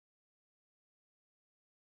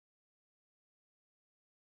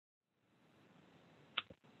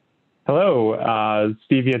Hello,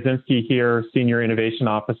 Steve Yadzinski here, Senior Innovation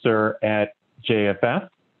Officer at JFF,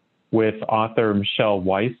 with author Michelle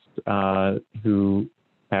Weise, who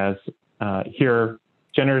has here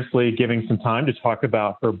generously giving some time to talk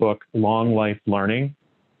about her book, Long Life Learning.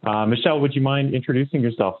 Michelle, would you mind introducing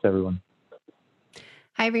yourself to everyone?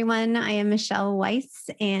 Hi, everyone. I am Michelle Weise,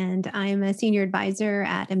 and I'm a senior advisor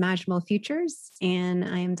at Imaginable Futures, and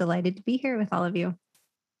I am delighted to be here with all of you.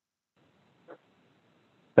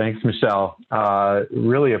 Thanks, Michelle.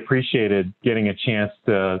 Really appreciated getting a chance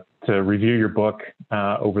to review your book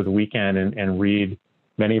over the weekend and read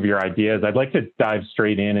many of your ideas. I'd like to dive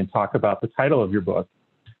straight in and talk about the title of your book,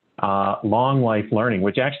 Long Life Learning,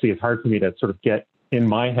 which actually is hard for me to sort of get in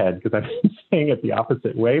my head because I've been saying it the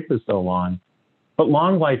opposite way for so long. But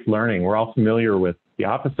long life learning, we're all familiar with the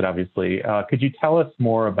opposite, obviously. Could you tell us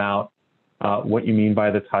more about what you mean by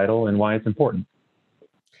the title and why it's important?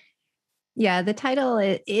 Yeah, the title,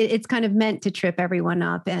 it's kind of meant to trip everyone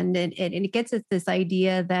up. And it gets at this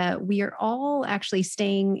idea that we are all actually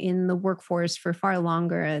staying in the workforce for far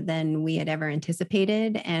longer than we had ever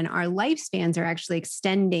anticipated. And our lifespans are actually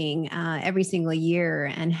extending every single year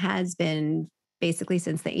and has been basically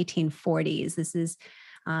since the 1840s. This is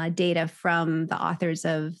data from the authors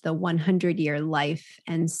of the 100-year life.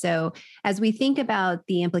 And so as we think about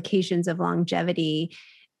the implications of longevity,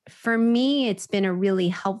 for me, it's been a really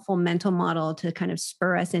helpful mental model to kind of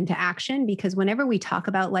spur us into action, because whenever we talk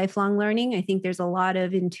about lifelong learning, I think there's a lot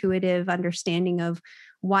of intuitive understanding of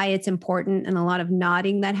why it's important and a lot of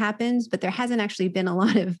nodding that happens, but there hasn't actually been a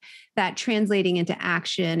lot of that translating into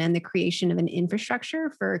action and the creation of an infrastructure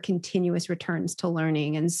for continuous returns to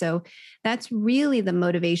learning. And so that's really the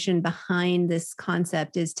motivation behind this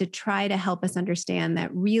concept, is to try to help us understand that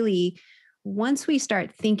really once we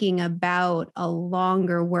start thinking about a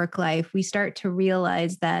longer work life, we start to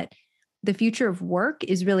realize that the future of work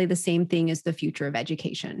is really the same thing as the future of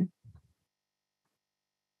education.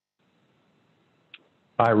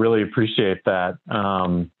 I really appreciate that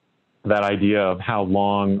that idea of how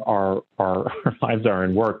long our lives are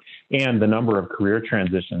in work and the number of career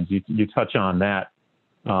transitions. You touch on that,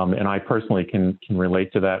 and I personally can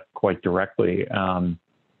relate to that quite directly.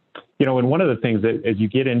 And one of the things that as you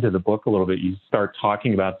get into the book a little bit, you start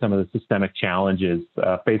talking about some of the systemic challenges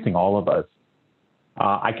facing all of us.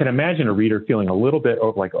 I can imagine a reader feeling a little bit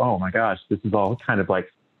like, oh my gosh, this is all kind of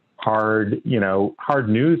like hard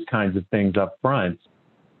news kinds of things up front.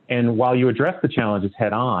 And while you address the challenges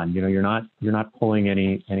head on, you're not pulling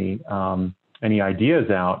any ideas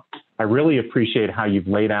out. I really appreciate how you've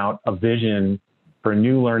laid out a vision for a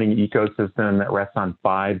new learning ecosystem that rests on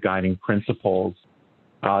 5 guiding principles.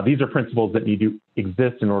 These are principles that need to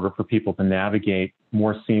exist in order for people to navigate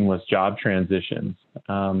more seamless job transitions.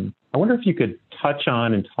 I wonder if you could touch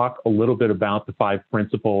on and talk a little bit about the 5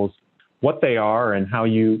 principles, what they are, and how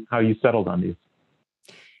you settled on these.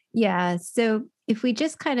 Yeah. So if we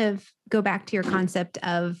just kind of go back to your concept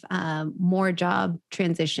of more job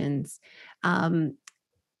transitions,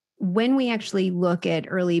 when we actually look at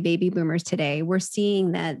early baby boomers today, we're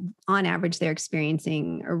seeing that on average, they're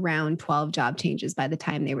experiencing around 12 job changes by the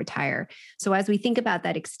time they retire. So as we think about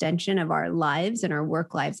that extension of our lives and our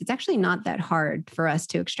work lives, it's actually not that hard for us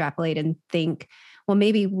to extrapolate and think, well,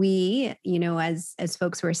 maybe we, as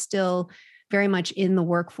folks who are still very much in the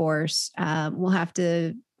workforce, will have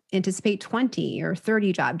to anticipate 20 or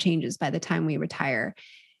 30 job changes by the time we retire.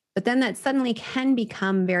 But then that suddenly can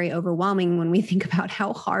become very overwhelming when we think about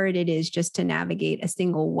how hard it is just to navigate a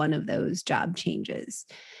single one of those job changes.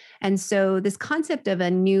 And so this concept of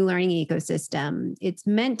a new learning ecosystem, it's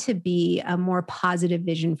meant to be a more positive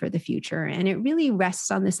vision for the future. And it really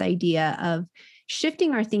rests on this idea of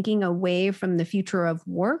shifting our thinking away from the future of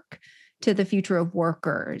work to the future of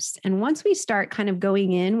workers. And once we start kind of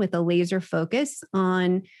going in with a laser focus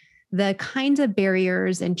on the kinds of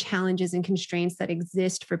barriers and challenges and constraints that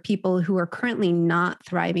exist for people who are currently not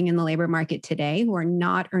thriving in the labor market today, who are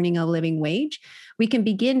not earning a living wage, we can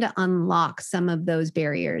begin to unlock some of those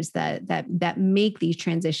barriers that make these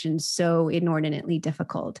transitions so inordinately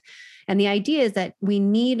difficult. And the idea is that we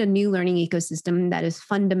need a new learning ecosystem that is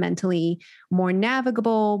fundamentally more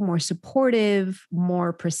navigable, more supportive,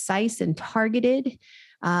 more precise and targeted,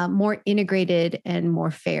 more integrated, and more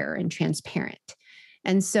fair and transparent.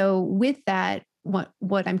 And so with that, what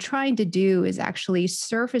I'm trying to do is actually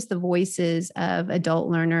surface the voices of adult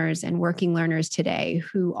learners and working learners today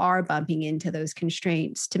who are bumping into those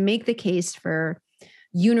constraints to make the case for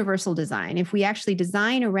universal design. If we actually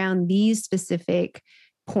design around these specific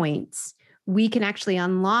points, we can actually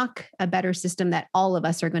unlock a better system that all of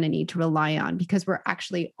us are going to need to rely on, because we're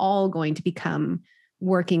actually all going to become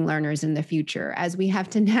working learners in the future. As we have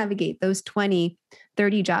to navigate those 20,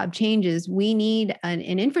 30 job changes, we need an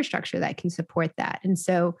infrastructure that can support that. And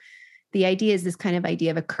so the idea is this kind of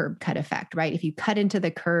idea of a curb cut effect, right? If you cut into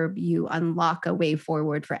the curb, you unlock a way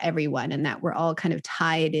forward for everyone, and that we're all kind of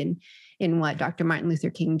tied in what Dr. Martin Luther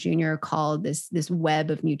King Jr. called this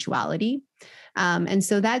web of mutuality. And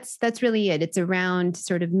so that's really it. It's around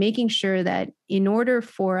sort of making sure that in order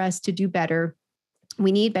for us to do better,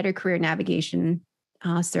 we need better career navigation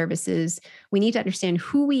services. We need to understand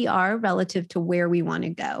who we are relative to where we want to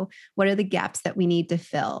go. What are the gaps that we need to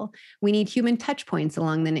fill? We need human touch points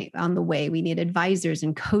on the way. We need advisors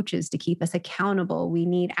and coaches to keep us accountable. We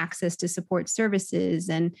need access to support services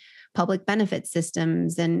and public benefit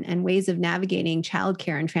systems and ways of navigating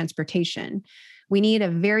childcare and transportation. We need a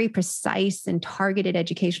very precise and targeted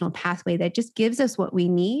educational pathway that just gives us what we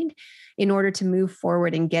need in order to move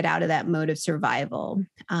forward and get out of that mode of survival.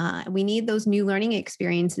 We need those new learning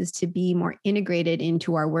experiences to be more integrated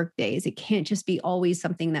into our work days. It can't just be always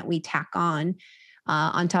something that we tack on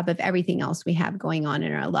top of everything else we have going on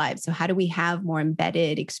in our lives. So how do we have more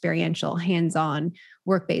embedded, experiential, hands-on,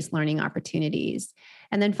 work-based learning opportunities?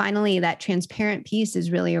 And then finally, that transparent piece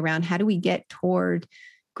is really around how do we get toward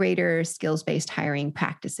greater skills-based hiring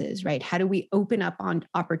practices, right? How do we open up on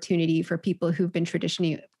opportunity for people who've been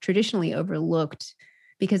traditionally overlooked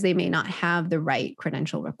because they may not have the right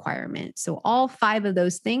credential requirement? So all 5 of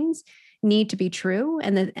those things need to be true.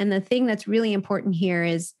 And the thing that's really important here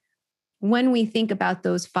is when we think about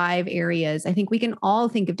those 5 areas, I think we can all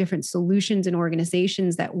think of different solutions and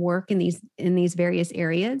organizations that work in these various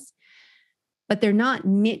areas, but they're not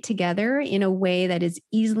knit together in a way that is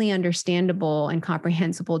easily understandable and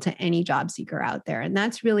comprehensible to any job seeker out there. And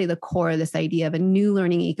that's really the core of this idea of a new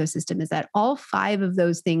learning ecosystem, is that all 5 of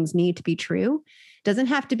those things need to be true. It doesn't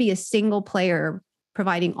have to be a single player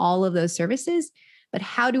providing all of those services, but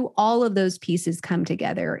how do all of those pieces come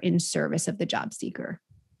together in service of the job seeker?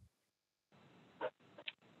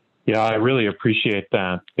 Yeah, I really appreciate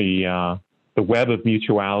that. The web of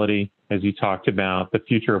mutuality, as you talked about, the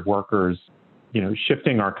future of workers,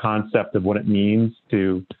 shifting our concept of what it means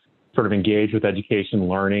to sort of engage with education,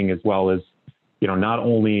 learning, as well as, not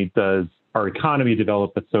only does our economy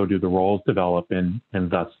develop, but so do the roles develop and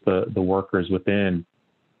thus the workers within.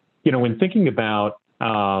 When thinking about,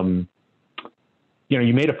 you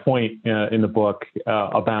made a point in the book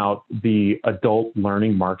about the adult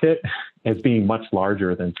learning market as being much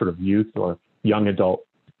larger than sort of youth or young adult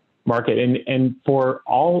market. And for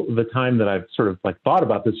all the time that I've sort of thought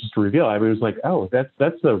about this, just to reveal, I was like, oh,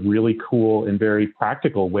 that's a really cool and very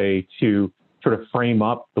practical way to sort of frame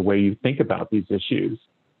up the way you think about these issues.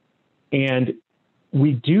 And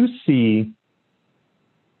we do see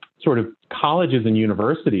sort of colleges and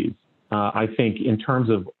universities, I think, in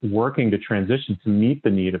terms of working to transition to meet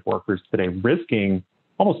the need of workers today, risking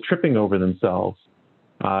almost tripping over themselves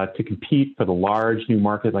to compete for the large new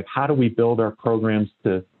market. Like, how do we build our programs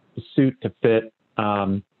to suit, to fit?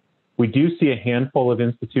 We do see a handful of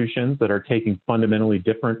institutions that are taking fundamentally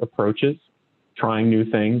different approaches, trying new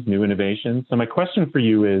things, new innovations. So my question for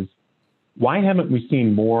you is, why haven't we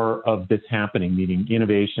seen more of this happening, meaning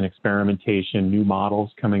innovation, experimentation, new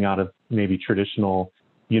models coming out of maybe traditional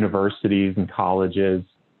universities and colleges?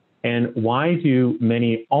 And why do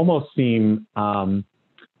many almost seem,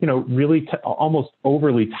 really almost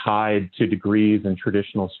overly tied to degrees and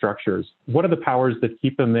traditional structures? What are the powers that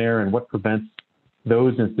keep them there, and what prevents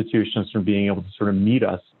those institutions from being able to sort of meet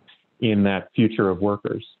us in that future of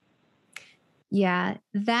workers? Yeah,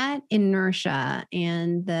 that inertia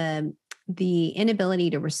and the inability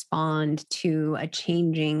to respond to a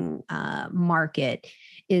changing market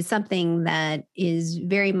is something that is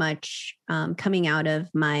very much coming out of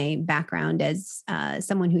my background as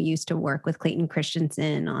someone who used to work with Clayton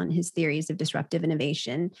Christensen on his theories of disruptive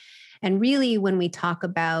innovation. And really, when we talk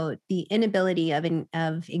about the inability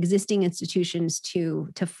of existing institutions to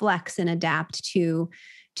flex and adapt to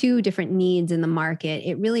different needs in the market,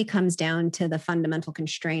 it really comes down to the fundamental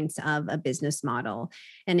constraints of a business model.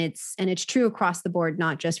 And it's true across the board,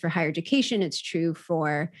 not just for higher education. It's true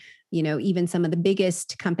for, even some of the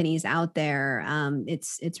biggest companies out there.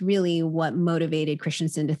 It's really what motivated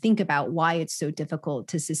Christensen to think about why it's so difficult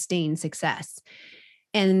to sustain success.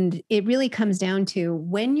 And it really comes down to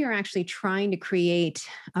when you're actually trying to create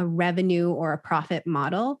a revenue or a profit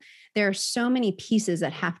model, there are so many pieces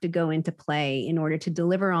that have to go into play in order to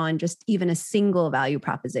deliver on just even a single value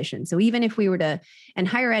proposition. So even if we were to, and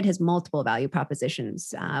higher ed has multiple value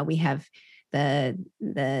propositions, we have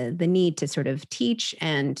the need to sort of teach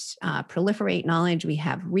and proliferate knowledge. We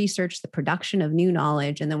have research, the production of new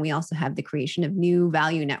knowledge, and then we also have the creation of new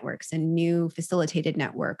value networks and new facilitated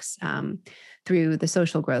networks through the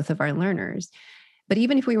social growth of our learners. But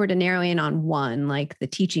even if we were to narrow in on one, like the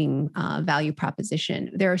teaching value proposition,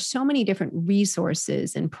 there are so many different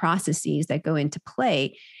resources and processes that go into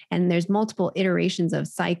play. And there's multiple iterations of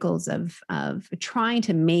cycles of trying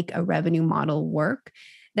to make a revenue model work,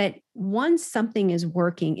 that once something is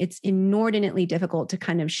working, it's inordinately difficult to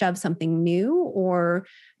kind of shove something new or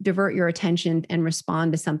divert your attention and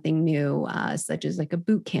respond to something new, such as like a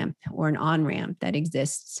boot camp or an on-ramp that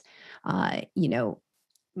exists,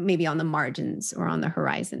 maybe on the margins or on the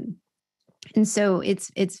horizon. And so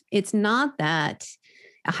it's not that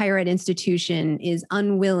a higher ed institution is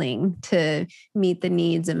unwilling to meet the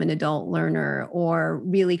needs of an adult learner or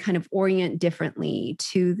really kind of orient differently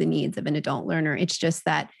to the needs of an adult learner. It's just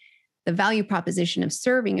that the value proposition of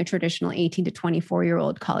serving a traditional 18 to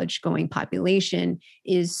 24-year-old college-going population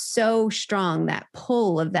is so strong, that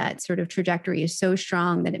pull of that sort of trajectory is so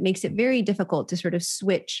strong that it makes it very difficult to sort of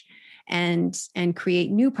switch and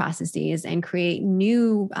create new processes and create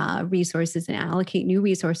new resources and allocate new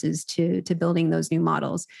resources to building those new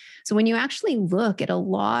models. So when you actually look at a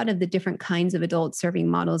lot of the different kinds of adult serving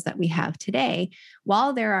models that we have today,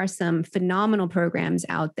 while there are some phenomenal programs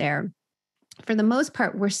out there, for the most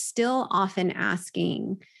part, we're still often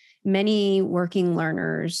asking many working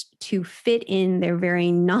learners to fit in their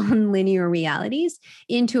very non-linear realities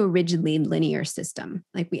into a rigidly linear system.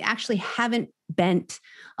 Like, we actually haven't bent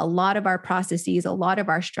a lot of our processes, a lot of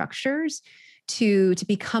our structures to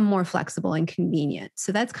become more flexible and convenient.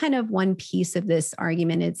 So that's kind of one piece of this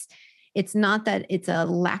argument. It's not that it's a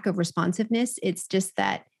lack of responsiveness. It's just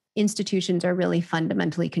that institutions are really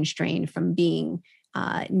fundamentally constrained from being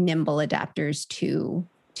nimble adapters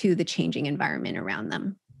to the changing environment around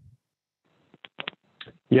them.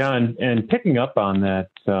 Yeah, and picking up on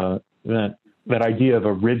that idea of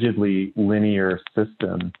a rigidly linear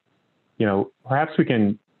system, perhaps we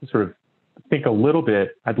can sort of think a little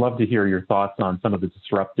bit. I'd love to hear your thoughts on some of the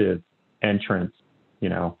disruptive entrants.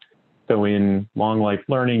 So in long life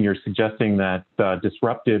learning, you're suggesting that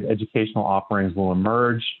disruptive educational offerings will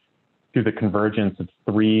emerge through the convergence of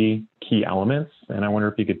three key elements. And I wonder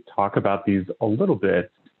if you could talk about these a little bit.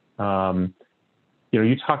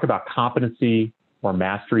 You talk about competency or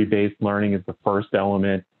mastery-based learning as the first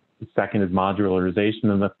element. The second is modularization,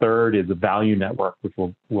 and the third is a value network, which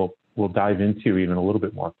we'll dive into even a little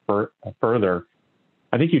bit more further.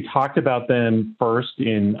 I think you talked about them first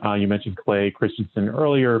in, you mentioned Clay Christensen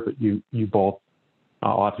earlier, but you both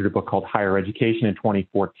authored a book called Higher Education in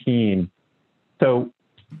 2014. So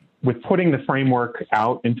with putting the framework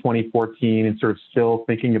out in 2014 and sort of still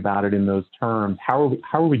thinking about it in those terms, how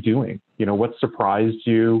are we doing? What surprised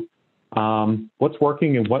you? What's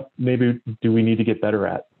working and what maybe do we need to get better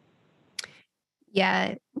at?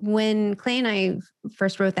 Yeah, when Clay and I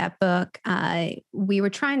first wrote that book, we were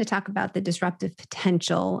trying to talk about the disruptive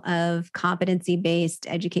potential of competency-based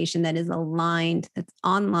education that is aligned, that's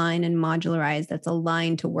online and modularized, that's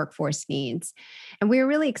aligned to workforce needs. And we were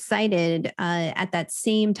really excited. At that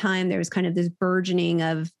same time, there was kind of this burgeoning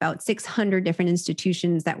of about 600 different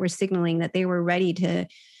institutions that were signaling that they were ready to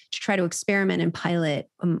try to experiment and pilot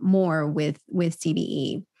more with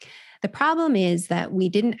CBE. The problem is that we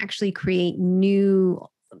didn't actually create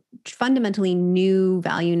fundamentally new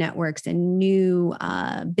value networks and new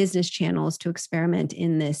business channels to experiment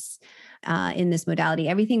in this modality.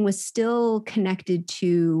 Everything was still connected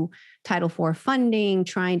to Title IV funding,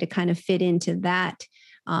 trying to kind of fit into that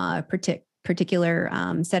particular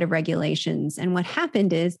set of regulations. And what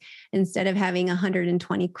happened is, instead of having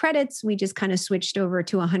 120 credits, we just kind of switched over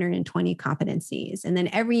to 120 competencies. And then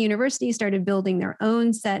every university started building their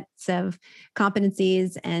own sets of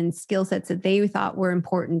competencies and skill sets that they thought were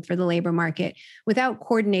important for the labor market without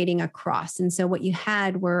coordinating across. And so what you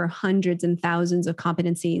had were hundreds and thousands of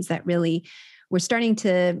competencies that really were starting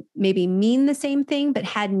to maybe mean the same thing, but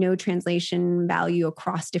had no translation value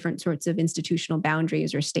across different sorts of institutional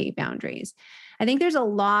boundaries or state boundaries. I think there's a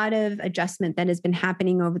lot of adjustment that has been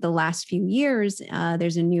happening over the last few years.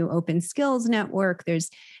 There's a new open skills network. There's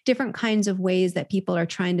different kinds of ways that people are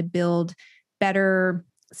trying to build better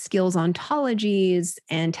skills ontologies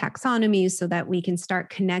and taxonomies so that we can start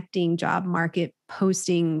connecting job market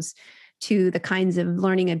postings to the kinds of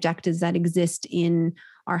learning objectives that exist in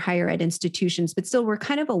our higher ed institutions. But still, we're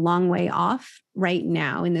kind of a long way off right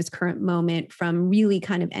now in this current moment from really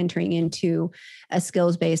kind of entering into a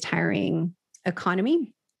skills-based hiring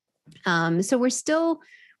economy. So we're still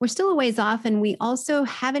we're still a ways off. And we also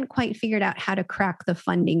haven't quite figured out how to crack the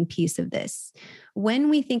funding piece of this. When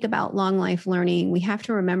we think about long life learning, we have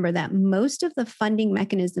to remember that most of the funding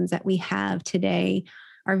mechanisms that we have today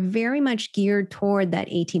are very much geared toward that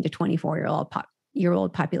 18 to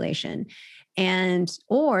 24-year-old population. And,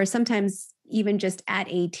 or sometimes even just at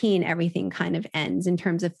 18, everything kind of ends in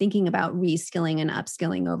terms of thinking about reskilling and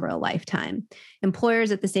upskilling over a lifetime.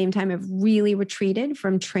 Employers at the same time have really retreated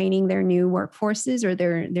from training their new workforces or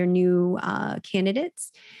their new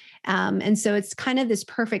candidates. And so it's kind of this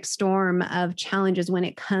perfect storm of challenges when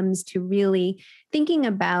it comes to really thinking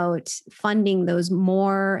about funding those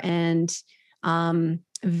more and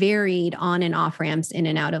varied on and off ramps in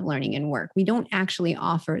and out of learning and work. We don't actually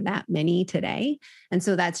offer that many today. And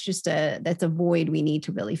so that's a void we need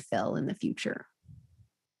to really fill in the future.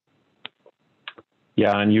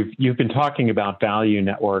 Yeah, and you've been talking about value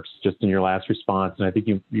networks just in your last response, and I think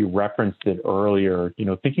you referenced it earlier.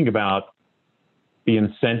 Thinking about the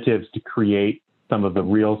incentives to create some of the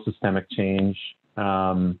real systemic change.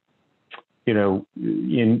 In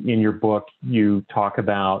your book, you talk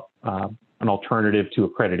about an alternative to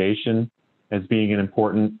accreditation as being an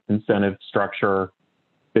important incentive structure.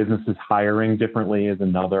 Businesses hiring differently is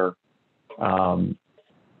another. How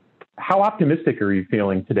optimistic are you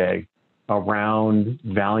feeling today around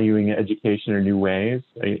valuing education in new ways?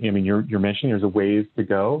 I mean, you're mentioning there's a ways to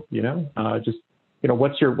go.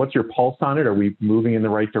 What's your pulse on it? Are we moving in the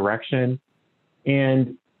right direction?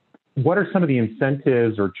 And what are some of the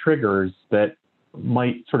incentives or triggers that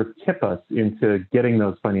might sort of tip us into getting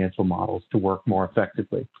those financial models to work more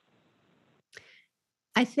effectively?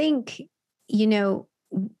 I think,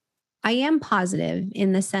 I am positive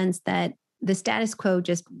in the sense that the status quo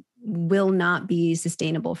just will not be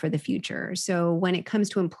sustainable for the future. So when it comes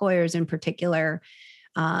to employers in particular,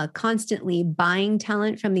 constantly buying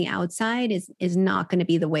talent from the outside is not going to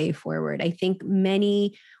be the way forward. I think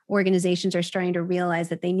many organizations are starting to realize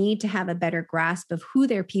that they need to have a better grasp of who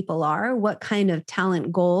their people are, what kind of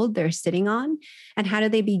talent gold they're sitting on, and how do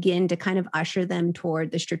they begin to kind of usher them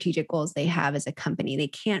toward the strategic goals they have as a company. They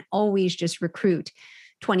can't always just recruit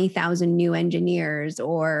 20,000 new engineers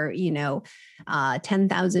or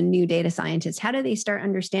 10,000 new data scientists. How do they start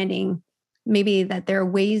understanding maybe that there are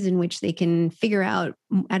ways in which they can figure out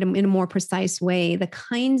in a more precise way the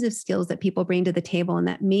kinds of skills that people bring to the table, and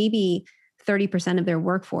that maybe 30% of their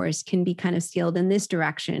workforce can be kind of skilled in this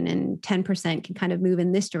direction and 10% can kind of move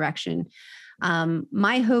in this direction.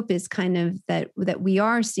 My hope is kind of that we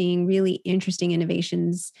are seeing really interesting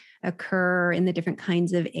innovations occur in the different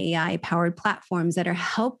kinds of AI powered platforms that are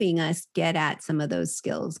helping us get at some of those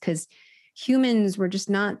skills, because humans were just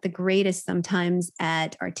not the greatest sometimes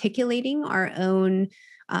at articulating our own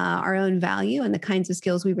value and the kinds of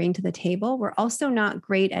skills we bring to the table. We're also not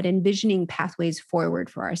great at envisioning pathways forward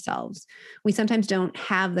for ourselves. We sometimes don't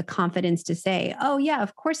have the confidence to say, oh yeah,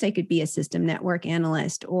 of course I could be a system network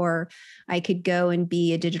analyst, or I could go and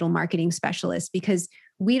be a digital marketing specialist, because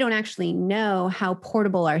we don't actually know how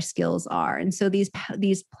portable our skills are. And so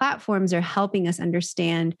these platforms are helping us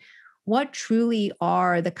understand what truly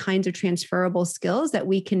are the kinds of transferable skills that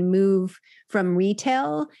we can move from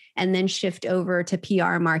retail and then shift over to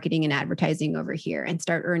PR, marketing, and advertising over here and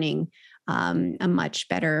start earning a much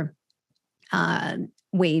better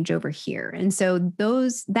wage over here. And so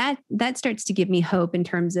that starts to give me hope in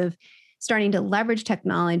terms of starting to leverage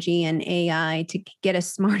technology and AI to get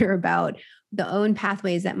us smarter about the own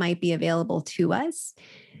pathways that might be available to us.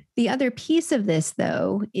 The other piece of this,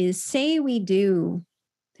 though, is say we do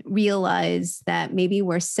realize that maybe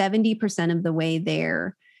we're 70% of the way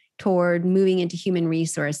there toward moving into human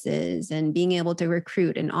resources and being able to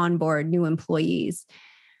recruit and onboard new employees.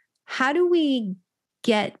 How do we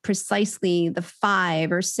get precisely the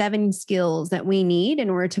 5 or 7 skills that we need in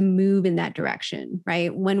order to move in that direction,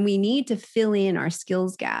 right? When we need to fill in our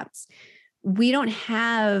skills gaps, we don't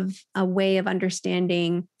have a way of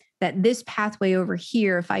understanding that this pathway over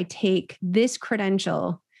here, if I take this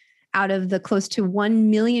credential out of the close to 1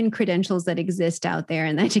 million credentials that exist out there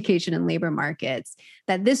in the education and labor markets,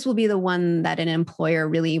 that this will be the one that an employer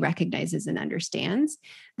really recognizes and understands.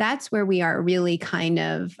 That's where we are really kind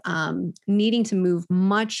of needing to move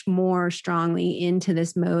much more strongly into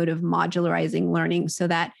this mode of modularizing learning, so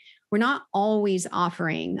that we're not always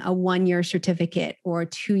offering a 1-year certificate or a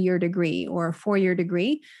 2-year degree or a 4-year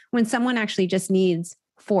degree when someone actually just needs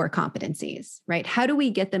 4 competencies, right? How do we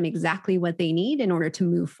get them exactly what they need in order to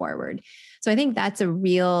move forward? So I think that's something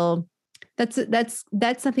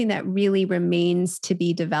that really remains to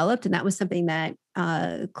be developed. And that was something that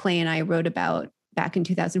Clay and I wrote about back in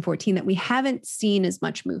 2014 that we haven't seen as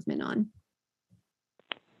much movement on.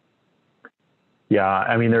 Yeah,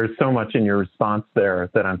 I mean, there's so much in your response there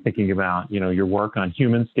that I'm thinking about. You know, your work on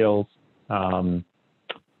human skills,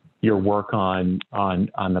 your work on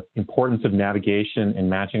the importance of navigation and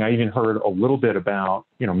matching. I even heard a little bit about,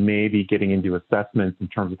 you know, maybe getting into assessments in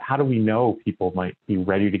terms of how do we know people might be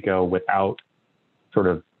ready to go without sort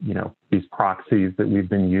of, you know, these proxies that we've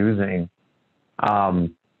been using.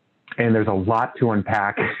 And there's a lot to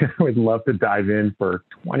unpack. I would love to dive in for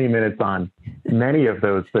 20 minutes on many of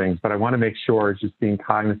those things, but I want to make sure, just being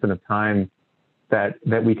cognizant of time, that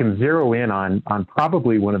we can zero in on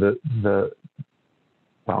probably one of the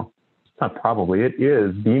well, it's not probably, it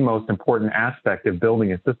is the most important aspect of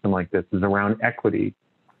building a system like this, is around equity.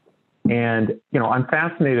 And, you know, I'm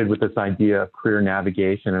fascinated with this idea of career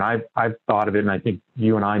navigation, and I've thought of it, and I think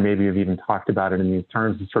you and I maybe have even talked about it in these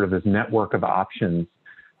terms, of sort of this network of options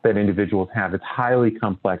that individuals have. It's highly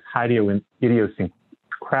complex, highly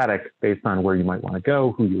idiosyncratic, based on where you might want to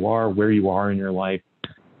go, who you are, where you are in your life.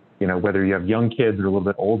 You know, whether you have young kids or a little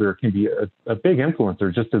bit older, can be a big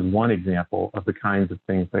influencer, just as one example of the kinds of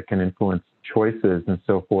things that can influence choices and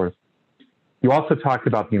so forth. You also talked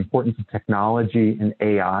about the importance of technology and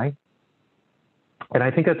AI. And I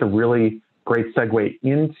think that's a really great segue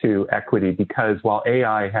into equity, because while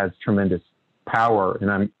AI has tremendous power,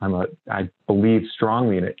 and I believe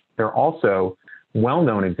strongly in it, there are also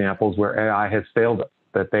well-known examples where AI has failed us,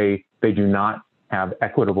 that they do not have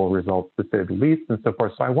equitable results, to say the least, and so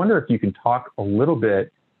forth. So I wonder if you can talk a little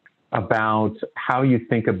bit about how you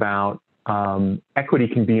think about equity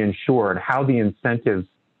can be ensured, how the incentives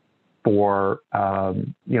for,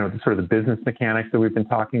 you know, sort of the business mechanics that we've been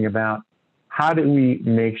talking about, how do we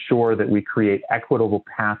make sure that we create equitable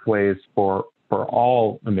pathways for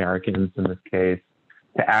all Americans, in this case,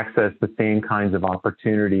 to access the same kinds of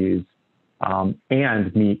opportunities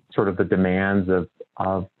and meet sort of the demands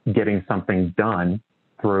of getting something done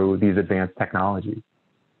through these advanced technologies?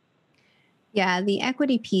 Yeah, the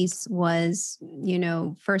equity piece was, you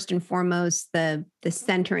know, first and foremost, the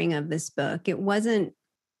centering of this book.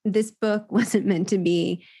 This book wasn't meant to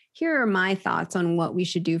be, here are my thoughts on what we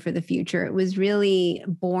should do for the future. It was really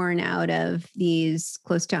born out of these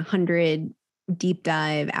close to 100 deep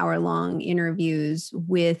dive, hour-long interviews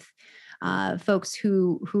with folks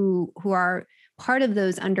who are part of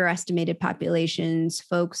those underestimated populations,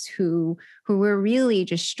 folks who were really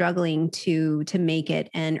just struggling to make it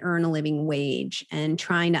and earn a living wage, and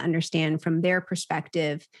trying to understand from their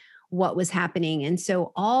perspective what was happening. And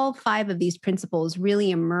so all 5 of these principles really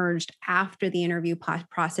emerged after the interview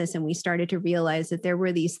process. And we started to realize that there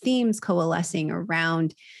were these themes coalescing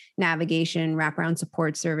around navigation, wraparound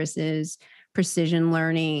support services, precision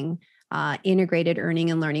learning, integrated earning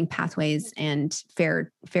and learning pathways, and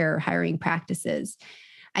fair hiring practices.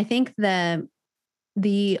 I think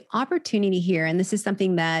the opportunity here, and this is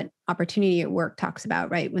something that Opportunity at Work talks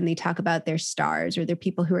about, right? When they talk about their stars or their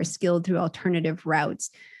people who are skilled through alternative routes,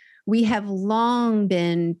 we have long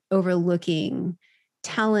been overlooking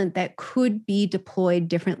talent that could be deployed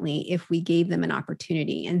differently if we gave them an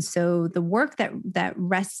opportunity. And so the work that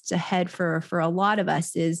rests ahead for a lot of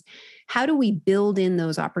us is, how do we build in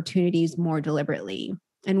those opportunities more deliberately?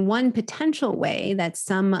 And one potential way that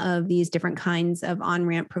some of these different kinds of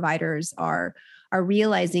on-ramp providers are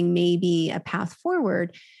realizing maybe a path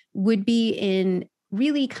forward would be in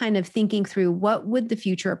really kind of thinking through, what would the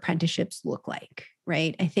future apprenticeships look like,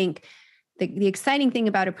 right? I think the exciting thing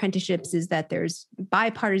about apprenticeships is that there's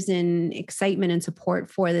bipartisan excitement and support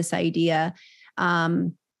for this idea.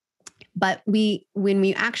 But when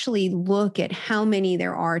we actually look at how many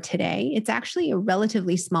there are today, it's actually a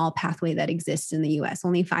relatively small pathway that exists in the US.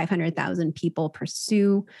 Only 500,000 people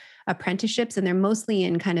pursue apprenticeships, and they're mostly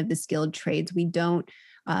in kind of the skilled trades. We don't,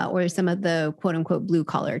 or some of the quote unquote blue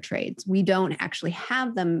collar trades. We don't actually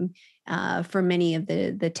have them for many of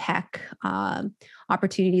the tech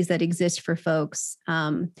opportunities that exist for folks.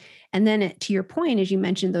 And then to your point, as you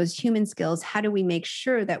mentioned, those human skills, how do we make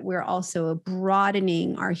sure that we're also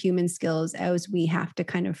broadening our human skills as we have to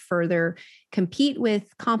kind of further compete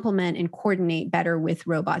with, complement, and coordinate better with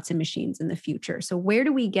robots and machines in the future? So where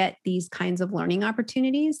do we get these kinds of learning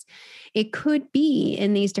opportunities? It could be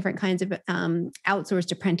in these different kinds of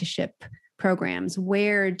outsourced apprenticeship programs,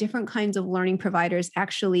 where different kinds of learning providers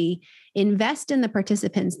actually invest in the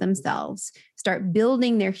participants themselves, start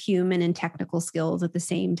building their human and technical skills at the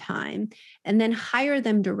same time, and then hire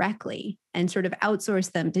them directly and sort of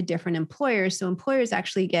outsource them to different employers. So employers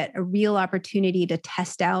actually get a real opportunity to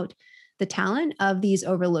test out the talent of these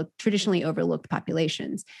traditionally overlooked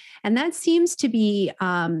populations. And that seems to be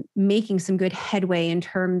making some good headway in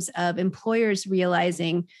terms of employers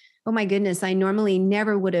realizing, oh my goodness, I normally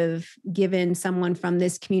never would have given someone from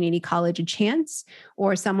this community college a chance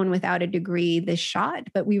or someone without a degree this shot.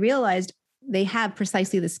 But we realized they have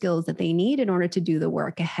precisely the skills that they need in order to do the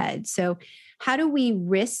work ahead. So how do we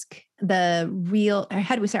risk the real, or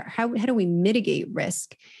how do we mitigate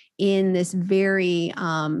risk in this very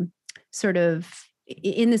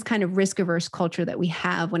in this kind of risk averse culture that we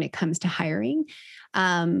have when it comes to hiring?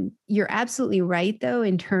 You're absolutely right, though,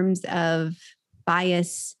 in terms of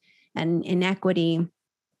bias and inequity.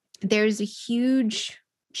 There's a huge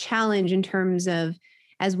challenge in terms of,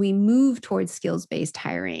 as we move towards skills-based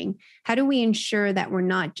hiring, how do we ensure that we're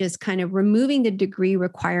not just kind of removing the degree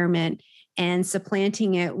requirement and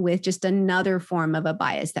supplanting it with just another form of a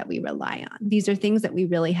bias that we rely on? These are things that we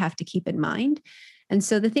really have to keep in mind. And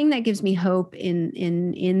so the thing that gives me hope in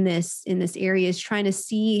this area is trying to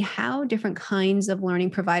see how different kinds of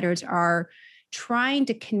learning providers are trying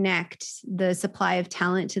to connect the supply of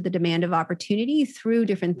talent to the demand of opportunity through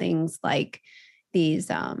different things like these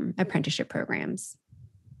apprenticeship programs.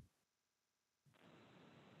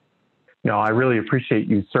 No, I really appreciate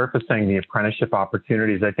you surfacing the apprenticeship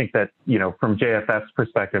opportunities. I think that, from JFS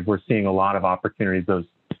perspective, we're seeing a lot of opportunities, those,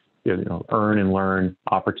 earn and learn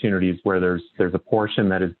opportunities where there's a portion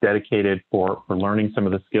that is dedicated for learning some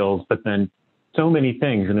of the skills, but then so many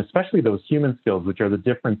things, and especially those human skills, which are the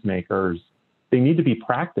difference makers, they need to be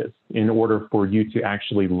practiced in order for you to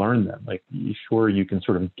actually learn them. Like, sure, you can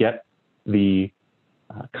sort of get the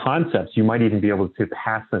concepts. You might even be able to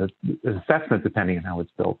pass an assessment depending on how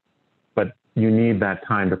it's built, but you need that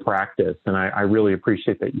time to practice. And I really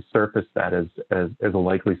appreciate that you surfaced that as a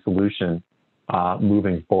likely solution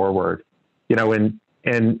moving forward. And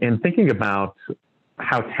thinking about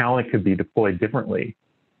how talent could be deployed differently.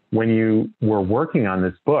 When you were working on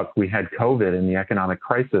this book, we had COVID and the economic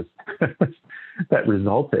crisis that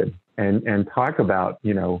resulted, and talk about,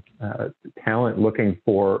 talent looking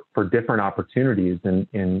for different opportunities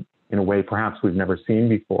in a way perhaps we've never seen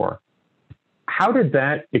before. How did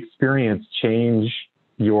that experience change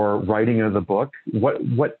your writing of the book?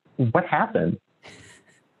 What happened?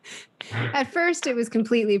 At first, it was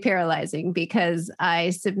completely paralyzing because I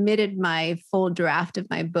submitted my full draft of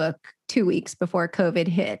my book 2 weeks before COVID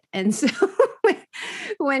hit. And so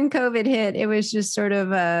when COVID hit, it was just sort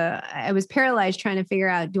of I was paralyzed trying to figure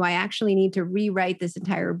out, do I actually need to rewrite this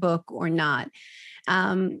entire book or not?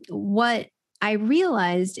 What I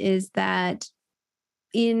realized is that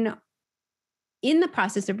in the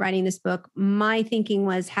process of writing this book, my thinking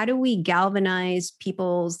was, how do we galvanize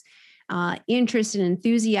people's interest and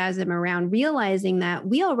enthusiasm around realizing that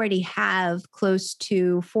we already have close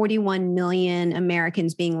to 41 million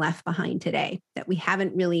Americans being left behind today, that we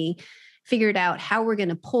haven't really figured out how we're going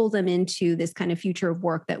to pull them into this kind of future of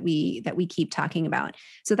work that we keep talking about.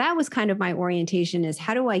 So that was kind of my orientation, is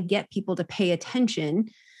how do I get people to pay attention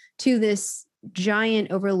to this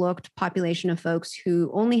giant overlooked population of folks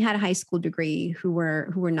who only had a high school degree, who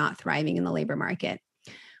were not thriving in the labor market.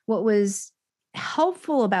 What was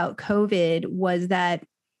helpful about COVID was that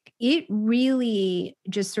it really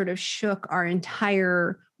just sort of shook our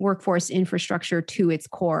entire workforce infrastructure to its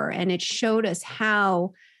core. And it showed us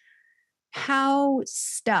how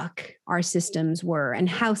stuck our systems were and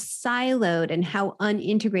how siloed and how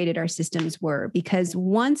unintegrated our systems were. Because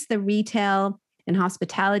once the retail and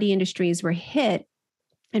hospitality industries were hit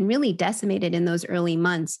and really decimated in those early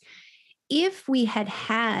months, if we had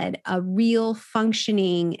had a real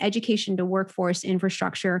functioning education to workforce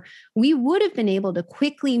infrastructure, we would have been able to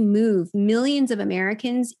quickly move millions of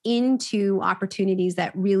Americans into opportunities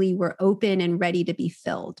that really were open and ready to be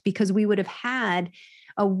filled, because we would have had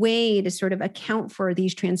a way to sort of account for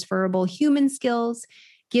these transferable human skills,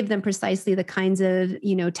 give them precisely the kinds of,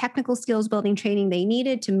 technical skills building training they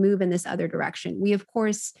needed to move in this other direction. We, of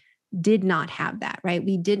course, did not have that, right?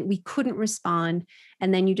 We couldn't respond.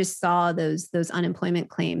 And then you just saw those unemployment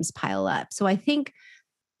claims pile up. So I think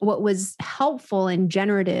what was helpful and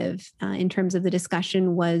generative in terms of the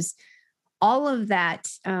discussion was all of that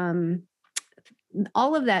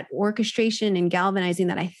orchestration and galvanizing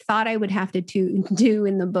that I thought I would have to do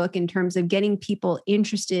in the book in terms of getting people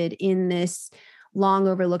interested in this long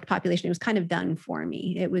overlooked population. It was kind of done for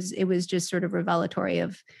me. It was just sort of revelatory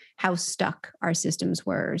of how stuck our systems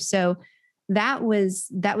were. So that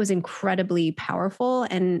was incredibly powerful.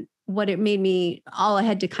 And what it made me, all I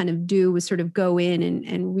had to kind of do was sort of go in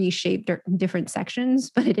and reshape different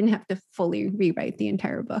sections, but I didn't have to fully rewrite the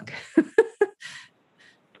entire book.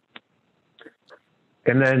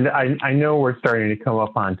 And then I know we're starting to come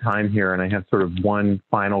up on time here, and I have sort of one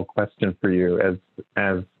final question for you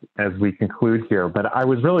as we conclude here. But I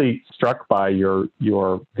was really struck by the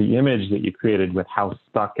image that you created with how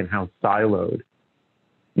stuck and how siloed,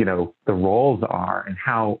 the roles are, and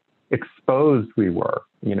how exposed we were,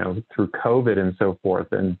 through COVID and so forth.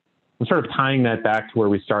 And I'm sort of tying that back to where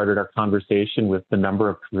we started our conversation with the number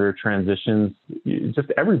of career transitions just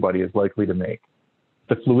everybody is likely to make.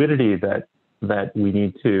 The fluidity that we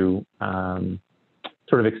need to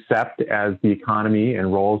sort of accept as the economy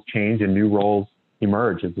and roles change and new roles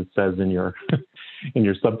emerge, as it says in your in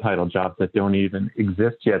your subtitle, jobs that don't even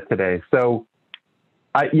exist yet today. So,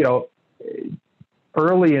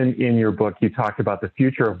 early in your book, you talked about the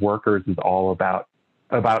future of workers is all about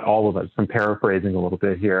all of us. I'm paraphrasing a little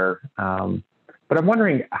bit here, but I'm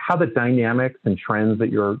wondering how the dynamics and trends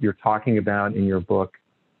that you're talking about in your book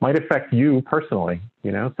might affect you personally,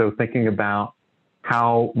 so thinking about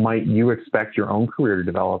how might you expect your own career to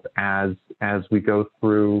develop as we go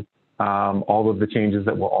through all of the changes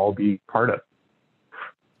that we'll all be part of.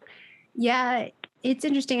 Yeah, it's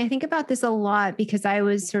interesting. I think about this a lot because I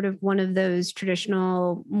was sort of one of those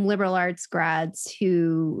traditional liberal arts grads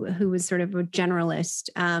who was sort of a generalist.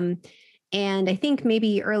 And I think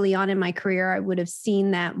maybe early on in my career, I would have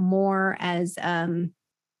seen that more as a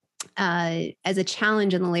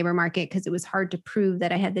challenge in the labor market because it was hard to prove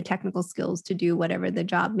that I had the technical skills to do whatever the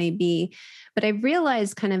job may be. But I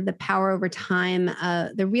realized kind of the power over time,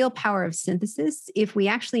 the real power of synthesis, if we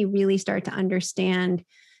actually really start to understand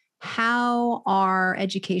how our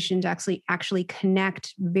educations actually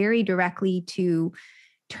connect very directly to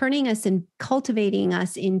turning us and cultivating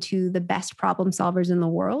us into the best problem solvers in the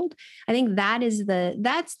world. I think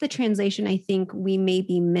that's the translation I think we may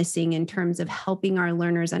be missing in terms of helping our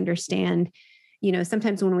learners understand.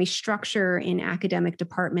 Sometimes when we structure in academic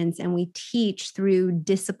departments and we teach through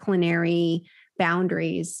disciplinary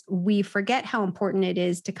boundaries, we forget how important it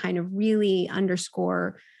is to kind of really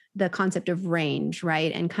underscore the concept of range,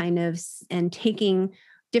 right? And taking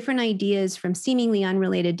different ideas from seemingly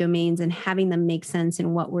unrelated domains and having them make sense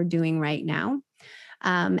in what we're doing right now.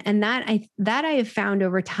 And that I have found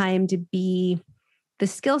over time to be the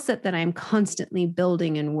skill set that I'm constantly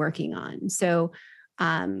building and working on. So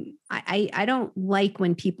I don't like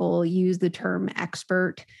when people use the term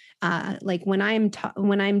expert. Like when I'm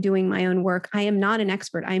doing my own work, I am not an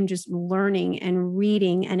expert. I'm just learning and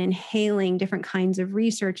reading and inhaling different kinds of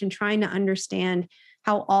research and trying to understand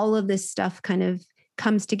how all of this stuff kind of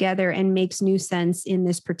comes together and makes new sense in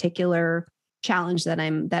this particular challenge that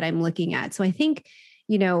I'm looking at. So I think,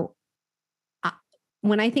 when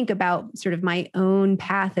I think about sort of my own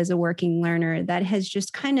path as a working learner, that has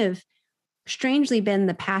just kind of strangely been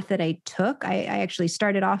the path that I took. I actually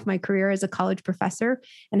started off my career as a college professor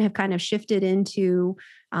and have kind of shifted into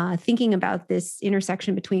thinking about this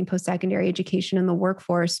intersection between post-secondary education and the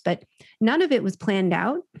workforce, but none of it was planned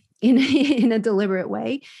out in a deliberate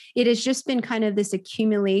way. It has just been kind of this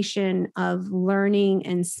accumulation of learning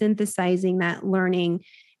and synthesizing that learning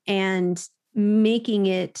and making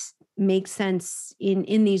it make sense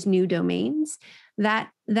in these new domains.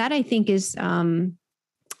 That I think is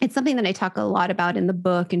it's something that I talk a lot about in the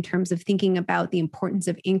book in terms of thinking about the importance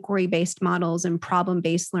of inquiry-based models and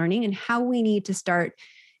problem-based learning and how we need to start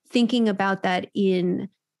thinking about that in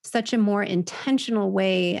such a more intentional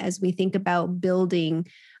way as we think about building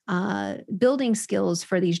skills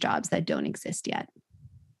for these jobs that don't exist yet.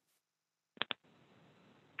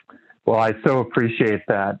 Well, I so appreciate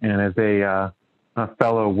that. And as a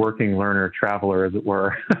fellow working learner, traveler, as it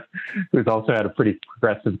were, who's also had a pretty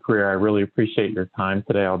progressive career, I really appreciate your time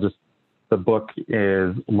today. The book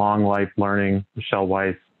is Long Life Learning, Michelle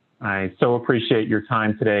Weise. I so appreciate your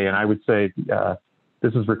time today. And I would say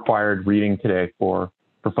this is required reading today for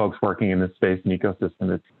folks working in this space and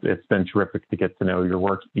ecosystem. It's been terrific to get to know your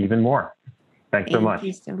work even more. Thanks so much. Thank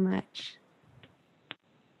you so much.